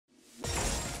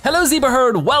Hello Zebra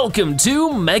Herd, welcome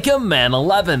to Mega Man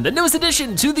 11, the newest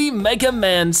addition to the Mega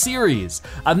Man series.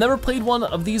 I've never played one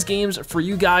of these games for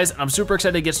you guys. I'm super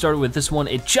excited to get started with this one.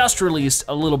 It just released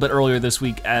a little bit earlier this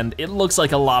week and it looks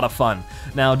like a lot of fun.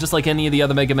 Now, just like any of the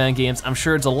other Mega Man games, I'm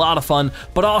sure it's a lot of fun,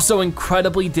 but also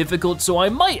incredibly difficult, so I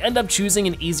might end up choosing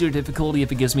an easier difficulty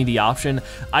if it gives me the option.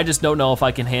 I just don't know if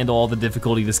I can handle all the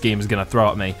difficulty this game is gonna throw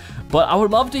at me. But I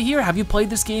would love to hear, have you played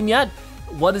this game yet?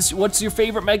 What's your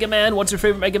favorite Mega Man? What's your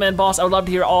favorite Mega Man boss? I would love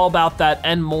to hear all about that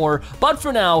and more. But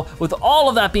for now, with all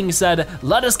of that being said,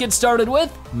 let us get started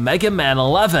with Mega Man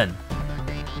 11.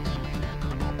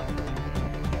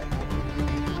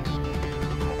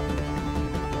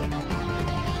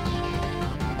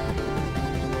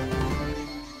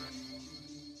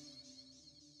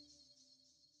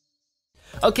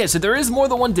 Okay, so there is more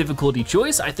than one difficulty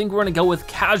choice. I think we're gonna go with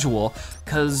casual,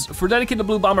 because for dedicated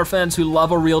Blue Bomber fans who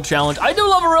love a real challenge, I do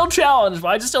love a real challenge, but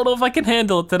I just don't know if I can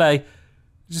handle it today.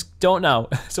 Just don't know,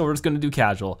 so we're just gonna do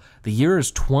casual. The year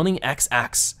is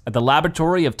 20XX at the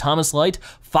laboratory of Thomas Light,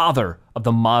 father of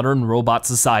the modern robot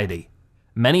society.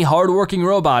 Many hardworking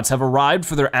robots have arrived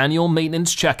for their annual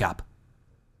maintenance checkup.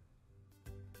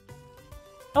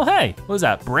 Oh hey, what was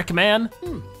that, Brick Man?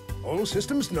 All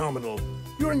systems nominal.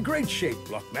 You're in great shape,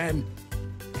 Blockman.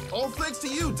 All thanks to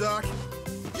you, Doc.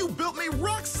 You built me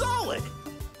rock solid.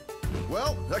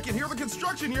 Well, I can hear the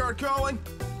construction yard calling.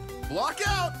 Block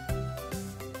out.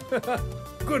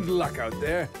 Good luck out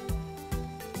there.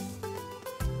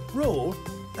 Roll,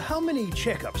 how many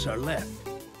checkups are left?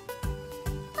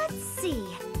 Let's see.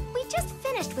 We just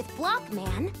finished with Block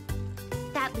Man.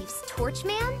 That leaves Torch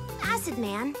Man, Acid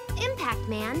Man, Impact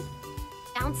Man,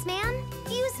 Bounce Man,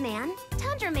 Fuse Man,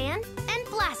 Tundra Man, and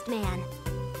Blast Man.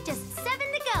 Just 7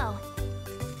 to go.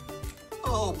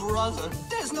 Oh, brother,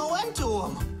 there's no end to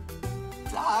them.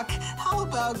 Doc, how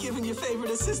about giving your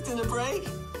favorite assistant a break?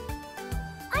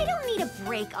 I don't need a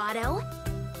break, Otto.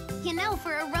 You know,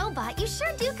 for a robot, you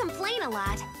sure do complain a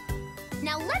lot.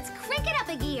 Now let's crank it up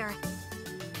a gear.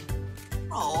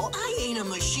 Oh, I ain't a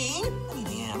machine. I mean,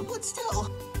 I am, but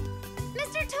still.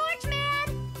 Mr.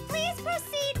 Torchman, please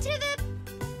proceed to the...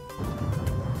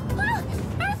 Oh,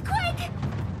 earthquake!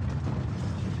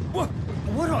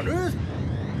 What on earth?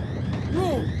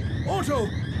 Roll, Otto,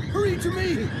 hurry to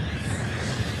me!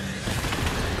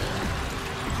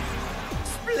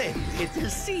 Splendid to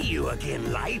see you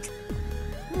again, Light.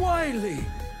 Wily!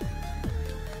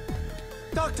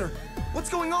 Doctor, what's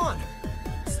going on?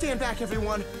 Stand back,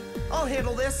 everyone. I'll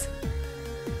handle this.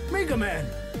 Mega Man!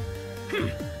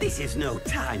 This is no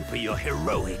time for your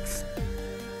heroics.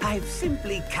 I've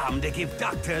simply come to give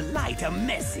Dr. Light a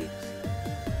message.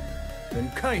 Then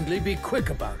kindly be quick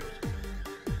about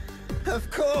it.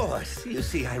 Of course. You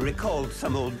see, I recalled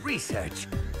some old research.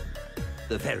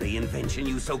 The very invention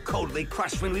you so coldly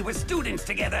crushed when we were students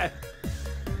together.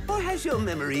 Or has your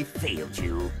memory failed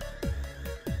you?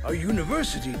 Our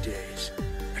university days.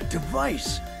 A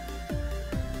device.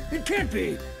 It can't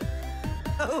be.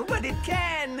 Oh, but it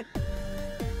can!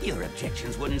 Your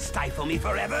objections wouldn't stifle me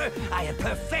forever. I had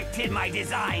perfected my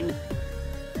design.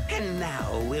 And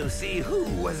now we'll see who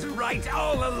was right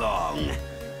all along.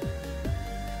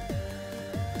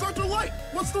 Dr. Light,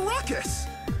 what's the ruckus?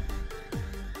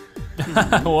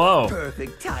 Whoa.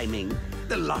 Perfect timing.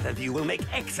 The lot of you will make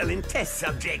excellent test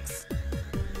subjects.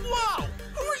 Wow,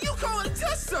 who are you calling a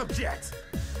test subject?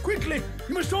 Quickly,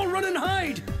 you must all run and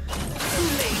hide! Too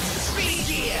late. Speed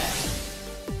gear.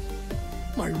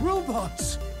 My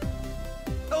robots!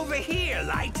 Over here,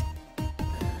 Light.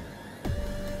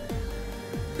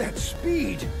 That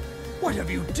speed! What have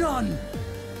you done?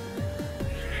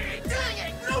 Dang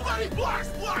it, nobody blocks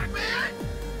Block Man!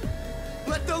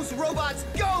 Let those robots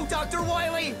go, Dr.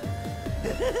 Wily!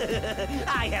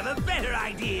 I have a better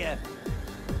idea.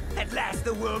 At last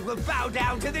the world will bow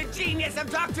down to the genius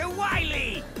of Dr.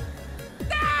 Wily!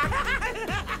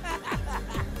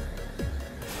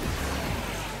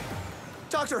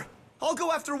 Doctor, I'll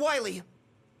go after Wily.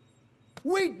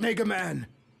 Wait, Mega Man!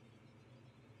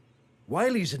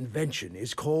 Wily's invention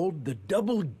is called the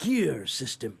double gear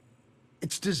system.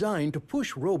 It's designed to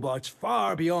push robots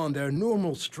far beyond their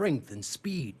normal strength and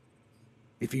speed.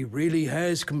 If he really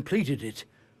has completed it,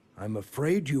 I'm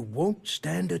afraid you won't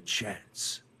stand a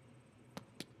chance.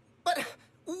 But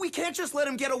we can't just let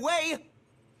him get away.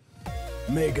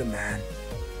 Mega Man,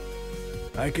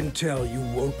 I can tell you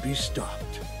won't be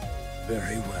stopped.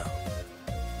 Very well.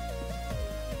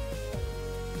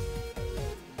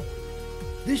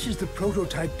 This is the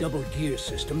prototype double gear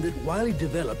system that Wily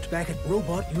developed back at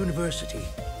Robot University.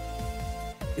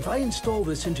 If I install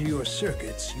this into your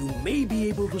circuits, you may be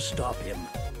able to stop him.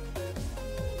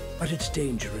 but it's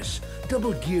dangerous.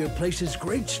 Double gear places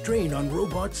great strain on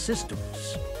robot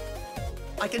systems.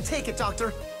 I can take it,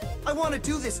 Doctor. I want to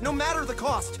do this, no matter the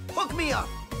cost. Hook me up.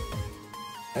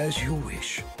 As you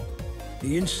wish.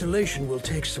 The installation will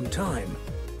take some time.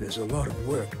 There's a lot of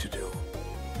work to do.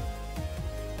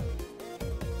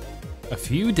 A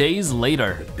few days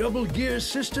later. The double gear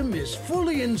system is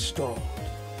fully installed.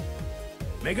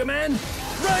 Mega Man,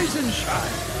 rise and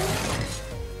shine!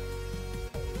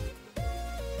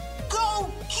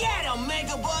 Go get him,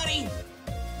 Mega Buddy!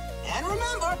 And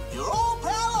remember, your old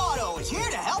pal Otto is here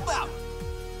to help out.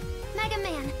 Mega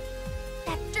Man,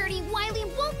 that dirty Wily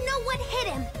won't know what hit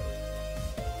him.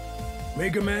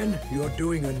 Mega Man, you're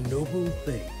doing a noble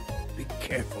thing. Be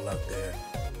careful out there.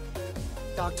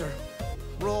 Doctor,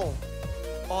 roll.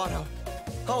 Otto,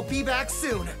 I'll be back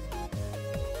soon.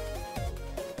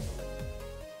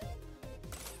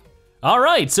 All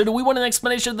right, so do we want an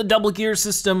explanation of the double gear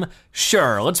system?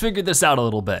 Sure, let's figure this out a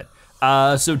little bit.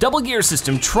 So double gear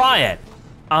system, try it.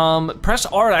 Press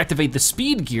R to activate the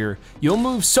speed gear. You'll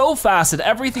move so fast that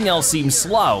everything else seems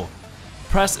slow.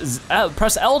 Press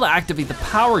L to activate the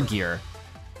power gear.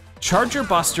 Charge your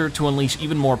buster to unleash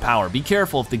even more power. Be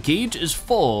careful, if the gauge is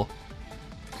full.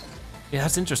 Yeah,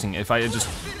 that's interesting. If I just,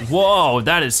 whoa,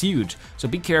 that is huge. So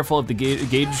be careful, if the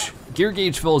gear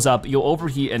gauge fills up, you'll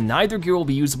overheat and neither gear will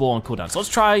be usable on cooldown. So let's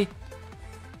try,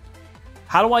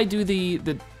 how do I do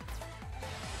the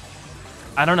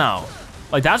I don't know.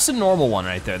 Like that's the normal one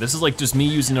right there. This is like just me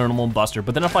using a normal buster.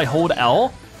 But then if I hold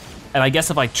L, and I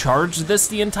guess if I charge this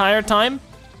the entire time,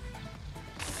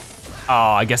 oh,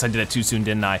 I guess I did it too soon,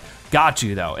 didn't I? Got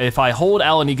you though. If I hold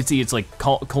L and you can see it's like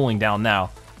cooling down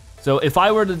now. So if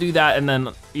I were to do that and then,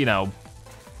 you know,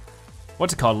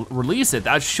 what's it called, release it,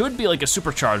 that should be like a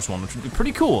supercharged one, which would be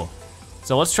pretty cool.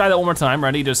 So let's try that one more time,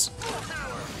 ready, just,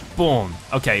 boom.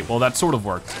 Okay, well that sort of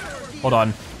worked. Hold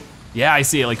on. Yeah, I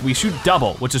see it, like we shoot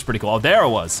double, which is pretty cool. Oh, there it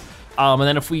was. And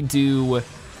then if we do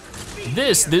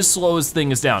this slows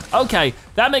things down. Okay,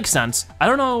 that makes sense. I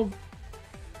don't know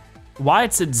why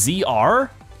it said ZR.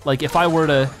 Like if I were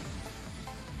to,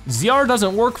 ZR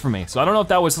doesn't work for me. So I don't know if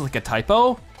that was like a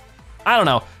typo. I don't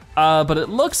know, but it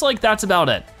looks like that's about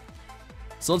it.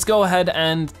 So let's go ahead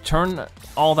and turn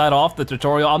all that off, the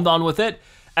tutorial, I'm done with it.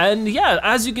 And yeah,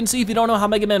 as you can see, if you don't know how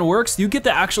Mega Man works, you get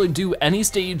to actually do any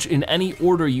stage in any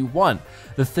order you want.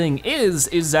 The thing is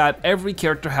that every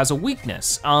character has a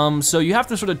weakness. So you have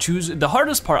to sort of choose, the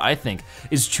hardest part I think,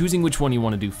 is choosing which one you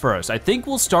wanna do first. I think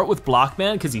we'll start with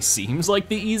Blockman, because he seems like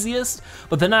the easiest,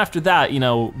 but then after that, you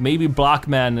know, maybe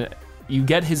Blockman, you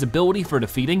get his ability for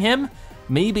defeating him.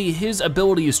 Maybe his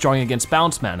ability is strong against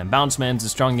Bounce Man, and Bounce Man's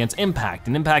is strong against Impact,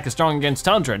 and Impact is strong against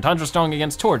Tundra, and Tundra's strong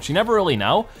against Torch. You never really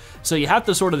know. So you have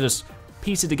to sort of just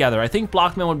piece it together. I think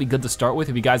Blockman would be good to start with.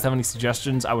 If you guys have any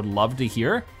suggestions, I would love to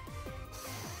hear.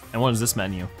 And what is this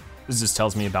menu? This just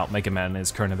tells me about Mega Man and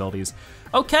his current abilities.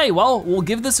 Okay, well, we'll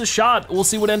give this a shot. We'll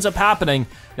see what ends up happening.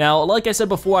 Now, like I said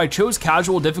before, I chose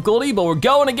casual difficulty, but we're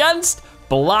going against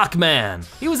Blockman.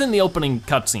 He was in the opening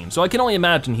cutscene, so I can only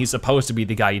imagine he's supposed to be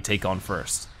the guy you take on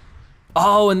first.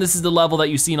 Oh, and this is the level that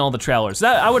you see in all the trailers.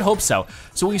 I would hope so.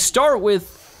 So we start with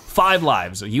 5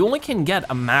 lives. You only can get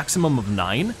a maximum of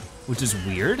 9, which is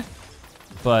weird,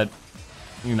 but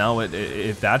you know,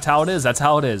 if that's how it is, that's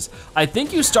how it is. I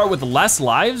think you start with less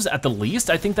lives at the least.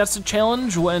 I think that's the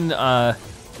challenge when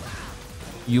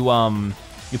you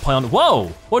play on, whoa,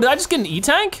 what, did I just get an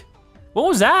E-Tank? What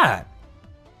was that?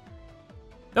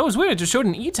 That was weird, it just showed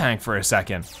an E-Tank for a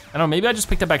second. I don't know, maybe I just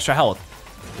picked up extra health.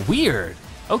 Weird.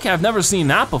 Okay, I've never seen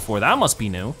that before, that must be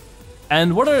new.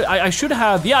 And what are, I should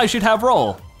have, yeah, I should have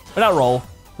Roll. Or not Roll,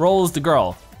 Roll is the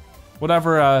girl.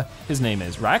 Whatever his name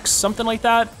is, Rex, something like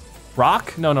that?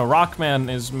 Rock? No, Rockman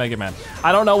is Mega Man.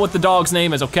 I don't know what the dog's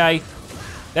name is, okay?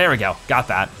 There we go, got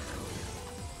that.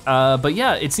 But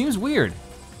yeah, it seems weird.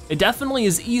 It definitely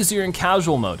is easier in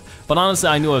casual mode, but honestly,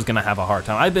 I knew I was gonna have a hard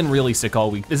time. I've been really sick all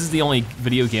week. This is the only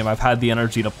video game I've had the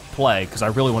energy to play because I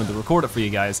really wanted to record it for you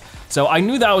guys. So I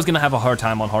knew that I was gonna have a hard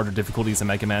time on harder difficulties than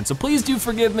Mega Man, so please do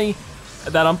forgive me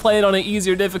that I'm playing on an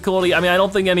easier difficulty. I mean, I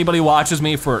don't think anybody watches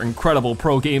me for incredible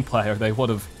pro gameplay or they would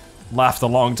have left a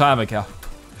long time ago.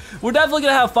 We're definitely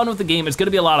gonna have fun with the game. It's gonna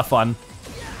be a lot of fun,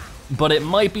 but it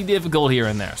might be difficult here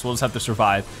and there, so we'll just have to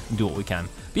survive and do what we can.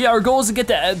 But yeah, our goal is to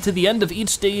get to the end of each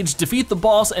stage, defeat the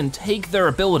boss, and take their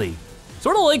ability.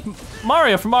 Sort of like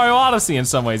Mario from Mario Odyssey in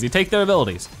some ways. You take their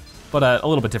abilities, but a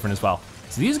little bit different as well.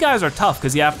 So these guys are tough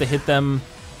because you have to hit them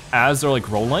as they're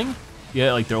like rolling.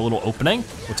 Yeah, like their little opening,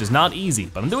 which is not easy,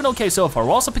 but I'm doing okay so far.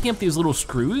 We're also picking up these little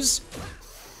screws,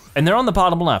 and they're on the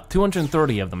bottom left,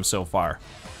 230 of them so far.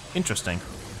 Interesting.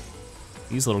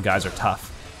 These little guys are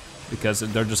tough. because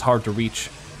they're just hard to reach.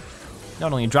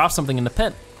 Not only drop something in the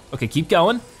pit. Okay, keep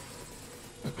going.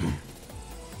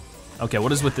 Okay,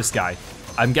 what is with this guy?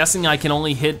 I'm guessing I can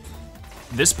only hit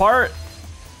this part?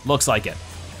 Looks like it.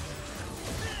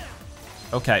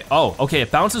 Okay, oh, okay,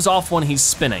 it bounces off when he's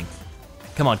spinning.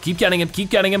 Come on, keep getting him, keep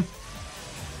getting him.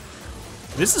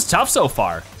 This is tough so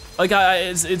far. Like,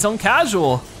 it's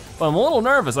uncasual, but I'm a little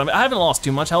nervous. I haven't lost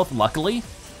too much health, luckily.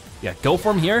 Yeah, go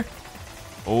for him here.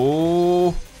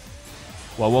 Oh,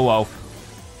 whoa, whoa, whoa.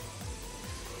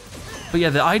 But yeah,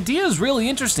 the idea is really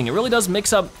interesting. It really does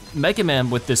mix up Mega Man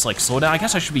with this like slowdown. I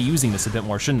guess I should be using this a bit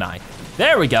more, shouldn't I?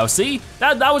 There we go, see?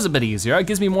 That was a bit easier. It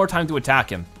gives me more time to attack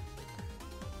him.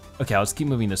 Okay, let's keep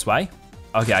moving this way.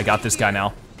 Okay, I got this guy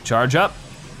now. Charge up,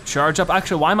 charge up.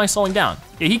 Actually, why am I slowing down?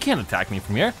 Yeah, he can't attack me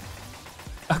from here.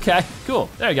 Okay, cool,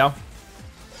 there you go.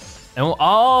 And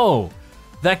oh,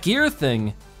 that gear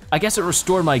thing, I guess it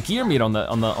restored my gear meter on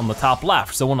the top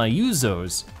left. So when I use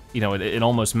those, you know, it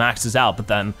almost maxes out, but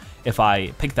then if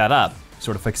I pick that up, it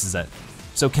sort of fixes it.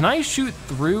 So can I shoot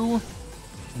through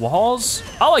walls?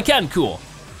 Oh, I can, cool.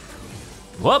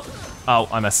 Whoop, oh,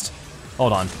 I missed.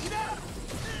 Hold on.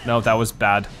 No, that was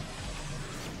bad.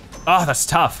 Oh, that's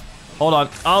tough. Hold on,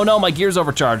 oh no, my gear's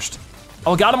overcharged.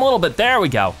 Oh, got him a little bit, there we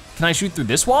go. Can I shoot through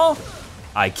this wall?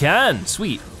 I can,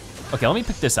 sweet. Okay, let me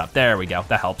pick this up, there we go,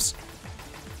 that helps.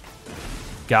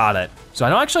 Got it. So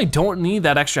I actually don't need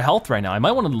that extra health right now. I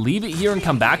might wanna leave it here and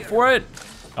come back for it.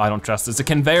 Oh, I don't trust this, the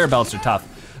conveyor belts are tough.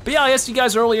 But yeah, I asked you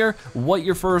guys earlier what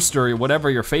your first or whatever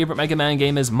your favorite Mega Man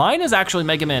game is. Mine is actually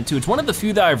Mega Man 2. It's one of the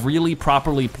few that I've really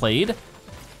properly played.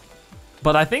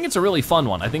 But I think it's a really fun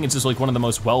one. I think it's just like one of the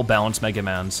most well-balanced Mega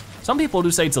Mans. Some people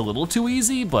do say it's a little too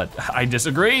easy, but I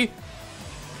disagree.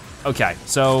 Okay,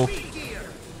 so.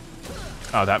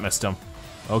 Oh, that missed him.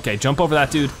 Okay, jump over that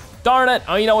dude. Darn it,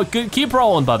 oh, you know what, good, keep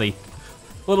rolling, buddy.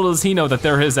 Little does he know that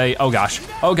there is a, oh gosh,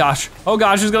 oh gosh, oh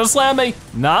gosh, he's gonna slam me.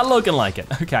 Not looking like it,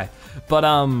 okay. But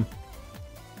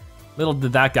little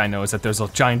did that guy know is that there's a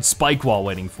giant spike wall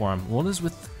waiting for him. What is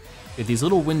with these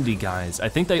little windy guys? I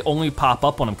think they only pop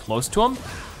up when I'm close to them.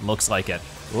 Looks like it.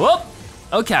 Whoop,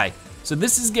 okay. So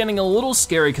this is getting a little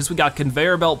scary because we got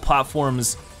conveyor belt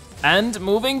platforms and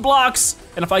moving blocks.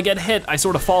 And if I get hit, I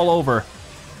sort of fall over.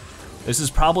 This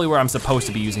is probably where I'm supposed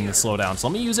to be using the slowdown. So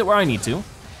let me use it where I need to.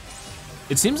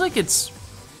 It seems like it's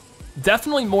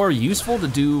definitely more useful to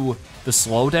do the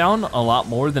slowdown a lot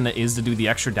more than it is to do the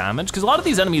extra damage, because a lot of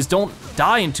these enemies don't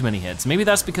die in too many hits. Maybe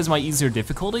that's because of my easier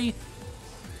difficulty,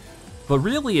 but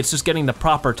really it's just getting the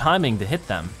proper timing to hit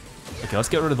them. Okay, let's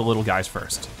get rid of the little guys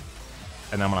first.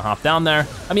 And then I'm gonna hop down there.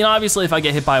 I mean, obviously if I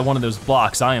get hit by one of those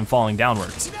blocks, I am falling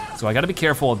downwards. So I gotta be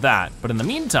careful of that, but in the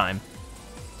meantime,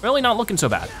 really not looking so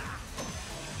bad.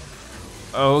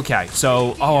 Okay,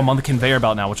 so, oh, I'm on the conveyor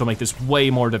belt now, which will make this way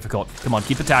more difficult. Come on,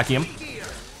 keep attacking him.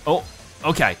 Oh,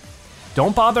 okay.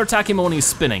 Don't bother attacking him when he's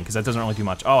spinning, because that doesn't really do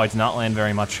much. Oh, I did not land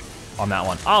very much on that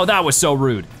one. Oh, that was so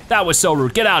rude. That was so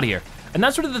rude, get out of here. And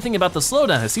that's sort of the thing about the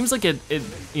slowdown. It seems like it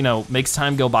you know, makes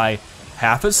time go by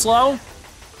half as slow.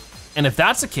 And if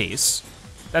that's the case,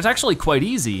 that's actually quite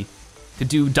easy to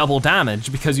do double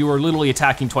damage because you are literally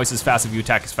attacking twice as fast if you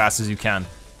attack as fast as you can.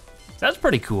 That's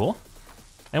pretty cool.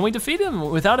 And we defeat him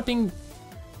without it being,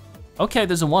 okay,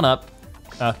 there's a 1-up.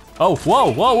 Oh,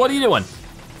 whoa, whoa, what are you doing?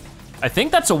 I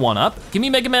think that's a 1-up. Give me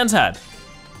Mega Man's head.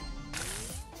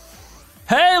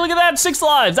 Hey, look at that, 6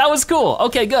 lives, that was cool.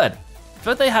 Okay, good. I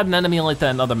thought they had an enemy like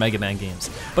that in other Mega Man games.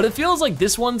 But it feels like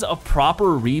this one's a proper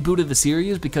reboot of the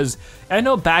series because I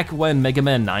know back when Mega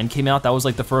Man 9 came out, that was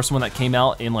like the first one that came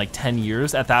out in like 10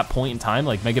 years at that point in time.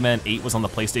 Like Mega Man 8 was on the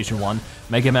PlayStation 1,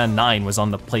 Mega Man 9 was on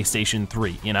the PlayStation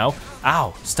 3, you know?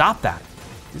 Ow, stop that.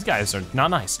 These guys are not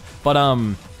nice. But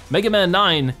Mega Man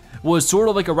 9 was sort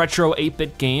of like a retro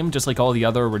 8-bit game, just like all the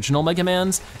other original Mega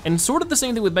Mans, and sort of the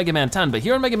same thing with Mega Man 10, but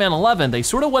here in Mega Man 11, they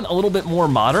sort of went a little bit more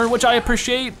modern, which I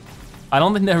appreciate. I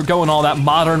don't think they were going all that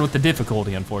modern with the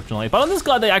difficulty, unfortunately, but I'm just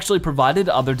glad they actually provided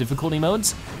other difficulty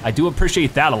modes. I do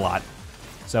appreciate that a lot.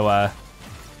 So,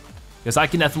 because I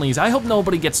can definitely use, I hope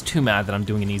nobody gets too mad that I'm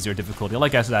doing an easier difficulty.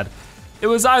 Like I said, it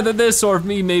was either this or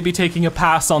me maybe taking a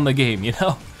pass on the game, you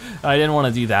know? I didn't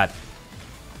want to do that.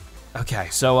 Okay,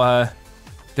 so,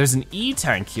 there's an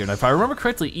E-tank here, and if I remember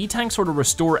correctly, E-tanks sort of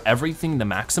restore everything to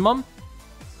maximum.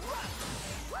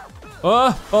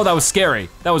 Oh, that was scary.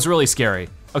 That was really scary.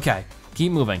 Okay.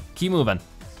 Keep moving, keep moving.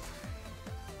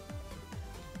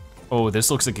 Oh, this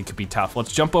looks like it could be tough.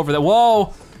 Let's jump over that.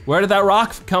 Whoa, where did that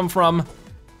rock come from?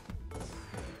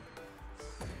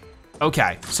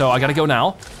 Okay, so I gotta go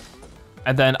now.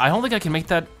 And then I don't think I can make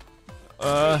that,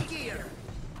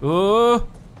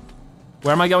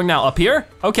 Where am I going now? Up here?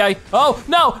 Okay. Oh,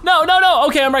 no.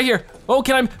 Okay, I'm right here. Oh,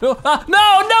 can I, no,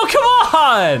 come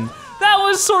on! That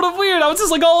was sort of weird. I was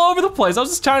just like all over the place. I was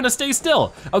just trying to stay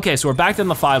still. Okay, so we're back in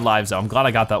the 5 lives though. I'm glad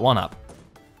I got that one up.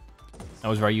 That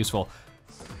was very useful.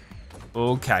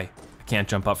 Okay, I can't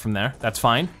jump up from there. That's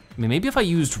fine. I mean, maybe if I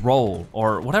used Roll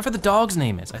or whatever the dog's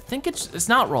name is. I think it's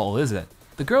not Roll, is it?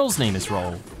 The girl's name is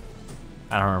Roll.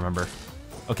 I don't remember.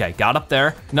 Okay, got up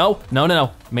there. No.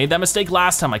 Made that mistake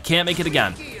last time. I can't make it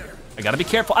again. I gotta be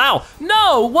careful. Ow,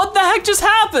 no, what the heck just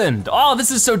happened? Oh, this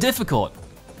is so difficult.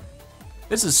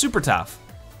 This is super tough.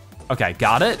 Okay,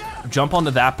 got it. Jump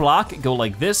onto that block, go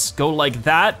like this, go like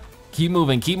that. Keep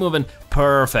moving,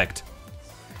 perfect.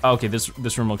 Okay,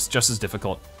 this room looks just as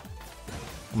difficult.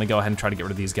 Let me go ahead and try to get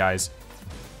rid of these guys.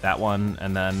 That one,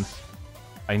 and then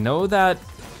I know that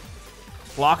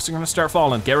blocks are gonna start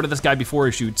falling. Get rid of this guy before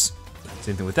he shoots.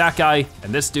 Same thing with that guy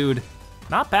and this dude.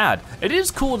 Not bad. It is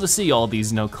cool to see all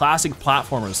these, classic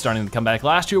platformers starting to come back.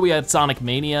 Last year we had Sonic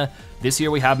Mania. This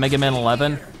year we have Mega Man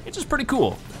 11. It's just pretty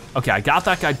cool. Okay, I got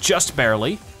that guy just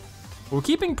barely. We're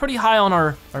keeping pretty high on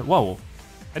our whoa.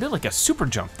 I did like a super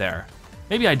jump there.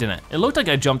 Maybe I didn't. It looked like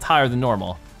I jumped higher than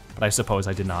normal, but I suppose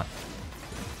I did not.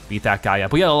 Beat that guy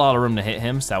up. We had a lot of room to hit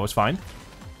him, so that was fine.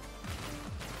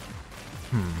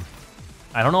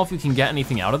 I don't know if you can get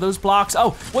anything out of those blocks.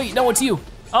 Oh, wait, no, it's you.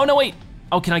 Oh, no, wait.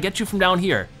 Oh, can I get you from down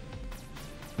here?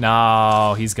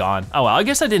 No, he's gone. Oh, well, I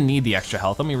guess I didn't need the extra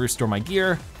health. Let me restore my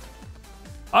gear.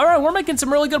 All right, we're making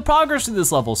some really good progress to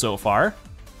this level so far.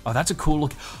 Oh, that's a cool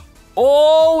look.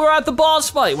 Oh, we're at the boss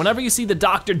fight. Whenever you see the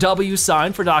Dr. W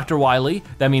sign for Dr. Wily,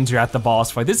 that means you're at the boss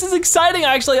fight. This is exciting.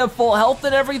 I actually have full health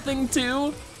and everything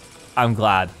too. I'm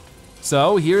glad.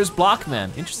 So here's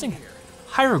Blockman. Interesting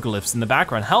hieroglyphs in the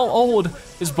background. How old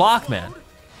is Blockman?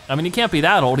 I mean, he can't be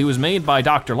that old. He was made by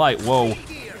Dr. Light. Whoa.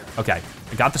 Okay,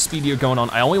 I got the speed gear going on.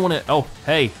 I only want to, oh,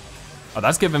 hey. Oh,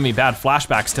 that's giving me bad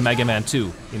flashbacks to Mega Man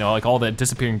 2. Like all the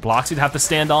disappearing blocks you'd have to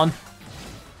stand on.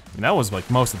 And that was like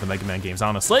most of the Mega Man games,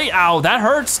 honestly. Ow, that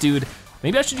hurts, dude.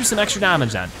 Maybe I should do some extra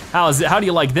damage then. How do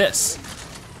you like this?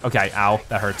 Okay, ow,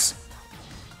 that hurts.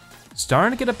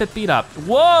 Starting to get a bit beat up.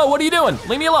 Whoa, what are you doing?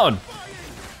 Leave me alone.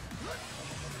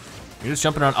 You're just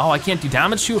jumping around. Oh, I can't do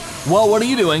damage to you. Whoa, what are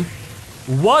you doing?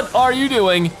 What are you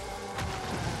doing?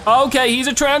 Okay, he's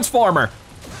a transformer.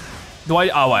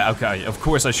 Okay, of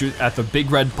course I shoot at the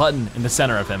big red button in the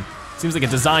center of him. Seems like a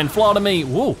design flaw to me.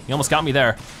 Whoa, he almost got me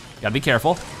there. Gotta be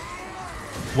careful.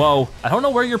 Whoa, I don't know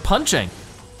where you're punching.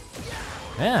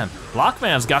 Man,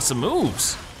 Blockman's got some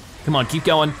moves. Come on, keep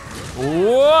going.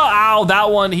 Whoa, ow,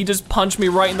 that one, he just punched me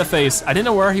right in the face. I didn't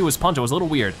know where he was punching, it was a little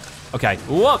weird. Okay,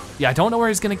 whoop, yeah, I don't know where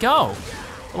he's gonna go.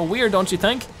 A little weird, don't you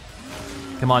think?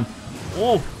 Come on,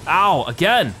 whoa, ow,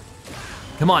 again.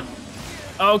 Come on,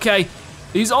 okay,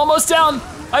 he's almost down.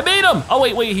 I beat him. Oh,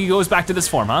 wait, he goes back to this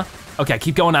form, huh? Okay,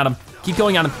 keep going at him. Keep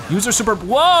going at him. User super,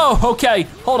 whoa, okay.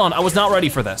 Hold on, I was not ready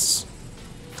for this.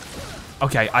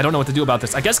 Okay, I don't know what to do about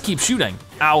this. I guess keep shooting.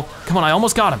 Ow, come on, I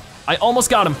almost got him. Almost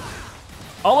got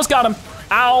him.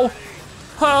 Ow.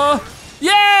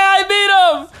 Yeah, I beat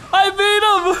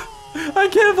him. I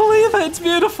can't believe it, it's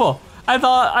beautiful. I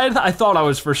thought I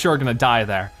was for sure gonna die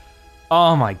there.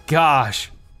 Oh my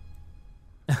gosh.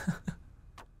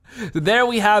 There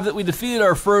we have it, we defeated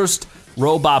our first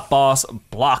robot boss,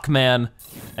 Blockman.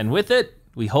 And with it,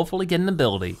 we hopefully get an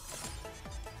ability.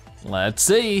 Let's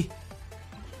see.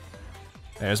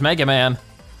 There's Mega Man.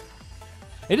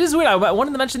 It is weird, I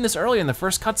wanted to mention this earlier in the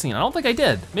first cutscene. I don't think I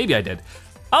did, maybe I did.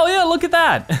 Oh yeah, look at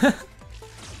that.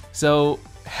 So,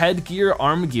 headgear,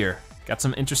 arm gear. Got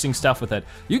some interesting stuff with it.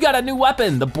 You got a new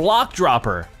weapon, the block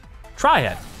dropper. Try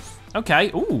it. Okay,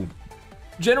 ooh.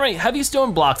 Generate heavy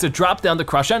stone blocks that drop down to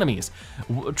crush enemies.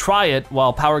 Try it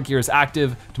while power gear is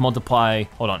active to multiply,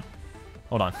 hold on.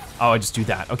 Oh, I just do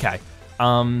that, okay.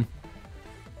 To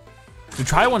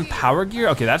try one power gear,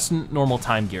 okay, that's normal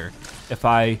time gear. If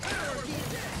I,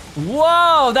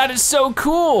 whoa, that is so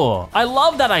cool. I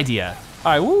love that idea.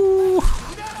 All right, woo.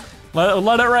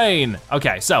 Let it rain.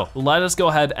 Okay, so let us go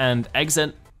ahead and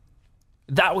exit.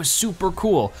 That was super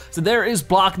cool. So there is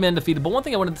Blockman defeated, but one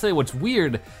thing I wanted to say, what's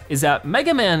weird is that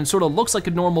Mega Man sort of looks like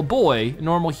a normal boy, a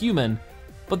normal human,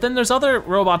 but then there's other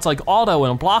robots like Auto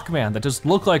and Blockman that just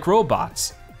look like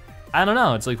robots. I don't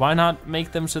know, it's like, why not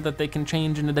make them so that they can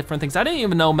change into different things? I didn't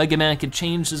even know Mega Man could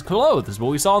change his clothes, but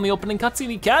we saw in the opening cutscene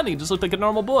he can, he just looked like a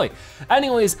normal boy.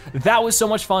 Anyways, that was so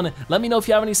much fun. Let me know if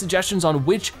you have any suggestions on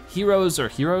which heroes,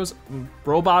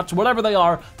 robots, whatever they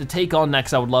are, to take on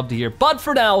next, I would love to hear. But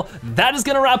for now, that is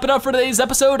gonna wrap it up for today's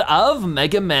episode of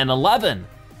Mega Man 11.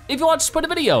 If you watched this part of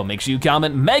the video, make sure you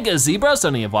comment Mega Zebra so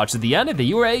you have watched to the end and that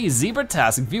you are a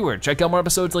Zebra-tastic viewer. Check out more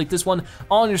episodes like this one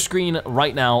on your screen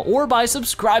right now, or by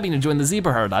subscribing to join the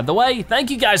Zebra Herd. Either way, thank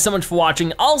you guys so much for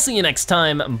watching. I'll see you next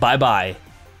time, bye-bye.